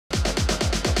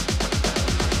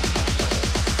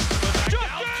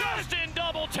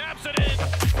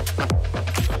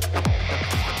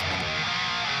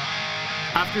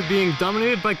After being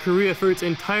dominated by Korea for its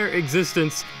entire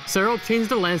existence, Serral changed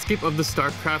the landscape of the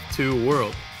StarCraft II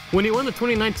world. When he won the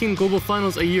 2019 Global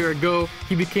Finals a year ago,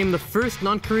 he became the first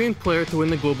non-Korean player to win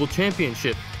the Global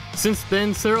Championship. Since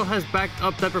then, Serral has backed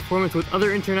up that performance with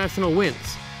other international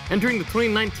wins. Entering the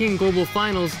 2019 Global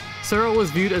Finals, Serral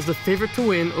was viewed as the favorite to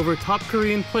win over top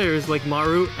Korean players like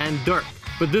Maru and Dark,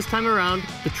 but this time around,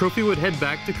 the trophy would head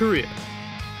back to Korea.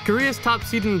 Korea's top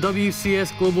seed in the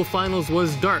WCS Global Finals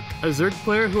was Dark, a Zerg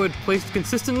player who had placed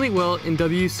consistently well in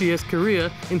WCS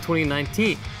Korea in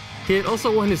 2019. He had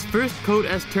also won his first Code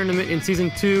S tournament in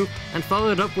Season 2 and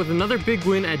followed it up with another big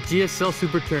win at GSL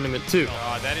Super Tournament 2.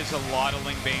 Oh, that is a lot of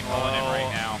Ling Bane rolling in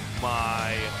right now.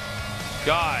 My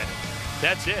God,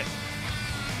 that's it.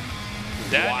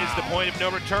 That is the point of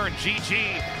no return.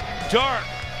 GG, Dark,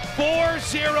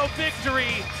 4-0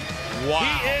 victory. Wow.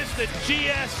 He is the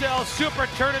GSL Super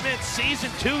Tournament Season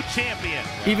 2 champion.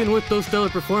 Even with those stellar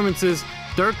performances,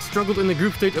 Dark struggled in the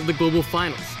group stage of the Global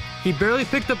Finals. He barely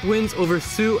picked up wins over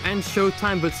Su and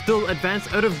Showtime, but still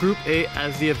advanced out of Group A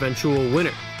as the eventual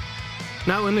winner.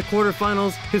 Now in the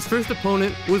quarterfinals, his first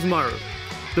opponent was Maru,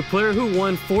 the player who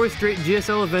won 4 straight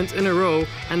GSL events in a row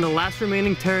and the last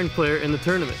remaining Terran player in the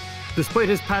tournament. Despite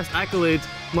his past accolades,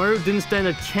 Maru didn't stand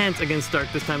a chance against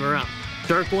Dark this time around.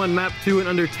 Dark won Map 2 in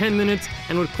under 10 minutes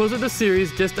and would close out the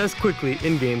series just as quickly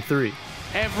in Game 3.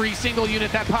 Every single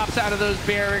unit that pops out of those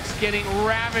barracks getting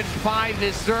ravaged by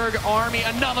this Zerg army.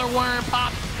 Another worm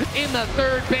pops in the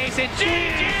third base, and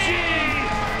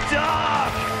GG!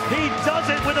 Dark! He does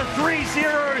it with a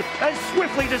 3-0 and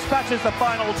swiftly dispatches the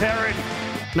final Terran.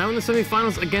 Now in the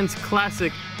semifinals against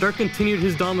Classic, Dark continued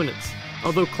his dominance.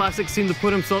 Although Classic seemed to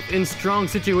put himself in strong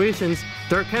situations,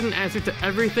 Dark had an answer to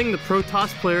everything the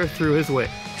Protoss player threw his way.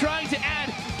 trying to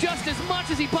add just as much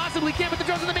as he possibly can, but the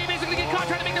drones in the main base are going to get caught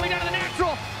trying to make their way down to the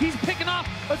natural. He's picking off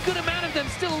a good amount of them,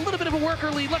 still a little bit of a worker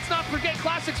lead. Let's not forget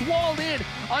Classic's walled in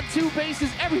on 2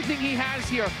 bases. Everything he has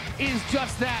here is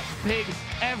just that big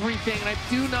everything, and I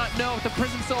do not know if the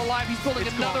prison's still alive. He's building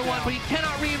another one, but he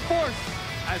cannot reinforce.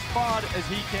 As hard as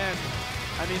he can.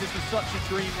 I mean, this was such a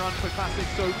dream run for Classic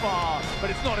so far, but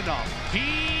it's not enough.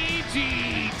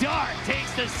 GG! Dark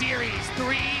takes the series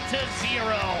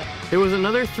 3-0. It was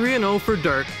another 3-0 for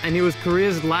Dark, and he was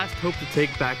Korea's last hope to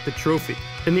take back the trophy.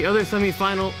 In the other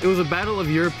semi-final, it was a battle of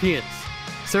Europeans.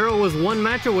 Serral was 1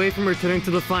 match away from returning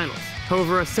to the finals.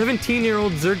 However, a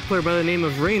 17-year-old Zerg player by the name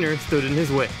of Raynor stood in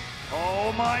his way.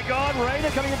 Oh my God, Raynor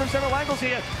coming in from several angles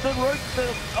here. The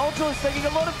Ultra is taking a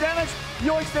lot of damage.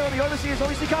 Yoinks there on the Overseers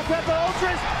obviously can't grab the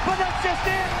Ultras, but that's just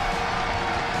it.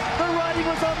 The writing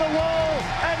was on the wall,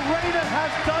 and Raynor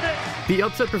has done it. The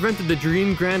upset prevented the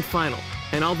Dream Grand Final,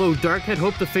 and although Dark had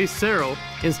hoped to face Serral,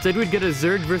 instead we'd get a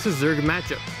Zerg versus Zerg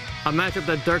matchup, a matchup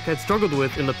that Dark had struggled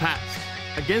with in the past.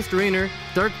 Against Raynor,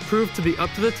 Dark proved to be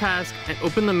up to the task and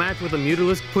opened the match with a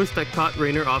Mutalisk push that caught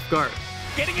Raynor off guard.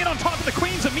 Getting in on top of the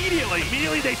Queens immediately.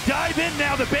 Immediately they dive in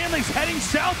now. The Banlings heading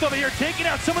south over here, taking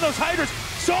out some of those Hydras.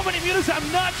 So many mutas, I'm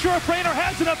not sure if Raynor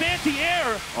has enough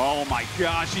anti-air. Oh my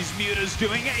gosh, these mutas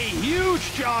doing a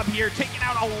huge job here, taking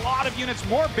out a lot of units.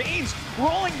 More Banes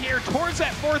rolling here towards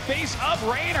that 4th base of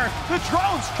Raynor. The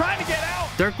drones trying to get out.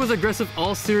 Dark was aggressive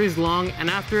all series long, and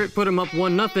after it put him up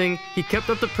 1-0, he kept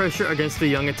up the pressure against the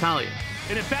young Italian.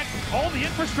 And in fact, all the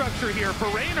infrastructure here for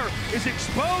Raynor is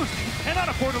exposed. He cannot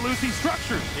afford to lose these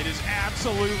structures. It is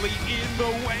absolutely in the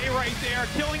way right there,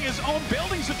 killing his own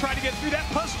buildings to try to get through that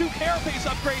 +2 carapace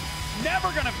upgrade.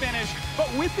 Never gonna finish, but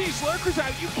with these lurkers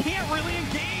out, you can't really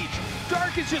engage.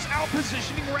 Dark is just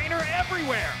out-positioning Raynor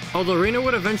everywhere. Although Raynor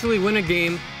would eventually win a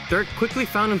game, Dark quickly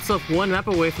found himself 1 map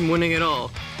away from winning it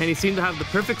all, and he seemed to have the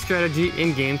perfect strategy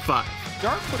in Game 5.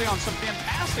 Dark putting on some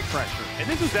fantastic pressure. And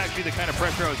this was actually the kind of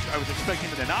pressure I was expecting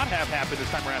him to not have happen this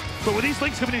time around. But with these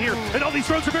links coming in here, and all these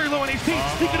drones are very low on HP,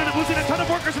 he could end up losing a ton of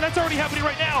workers, and that's already happening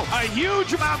right now. A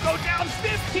huge amount go down,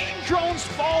 15 drones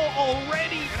fall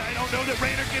already. And I don't know that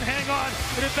Raynor can hang on.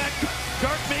 And in fact,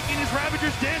 Dark making his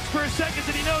Ravagers dance for a second,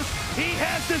 and he knows he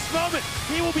has this moment.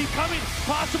 He will be becoming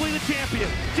possibly the champion.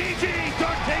 GG,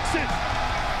 Dark takes it.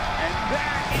 And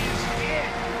that is it.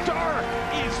 Dark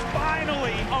is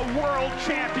finally a world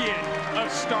champion of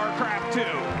StarCraft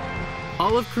 2.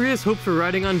 All of Korea's hopes were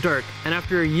riding on Dark, and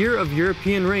after a year of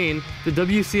European reign, the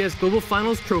WCS Global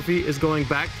Finals trophy is going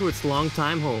back to its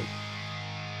longtime home.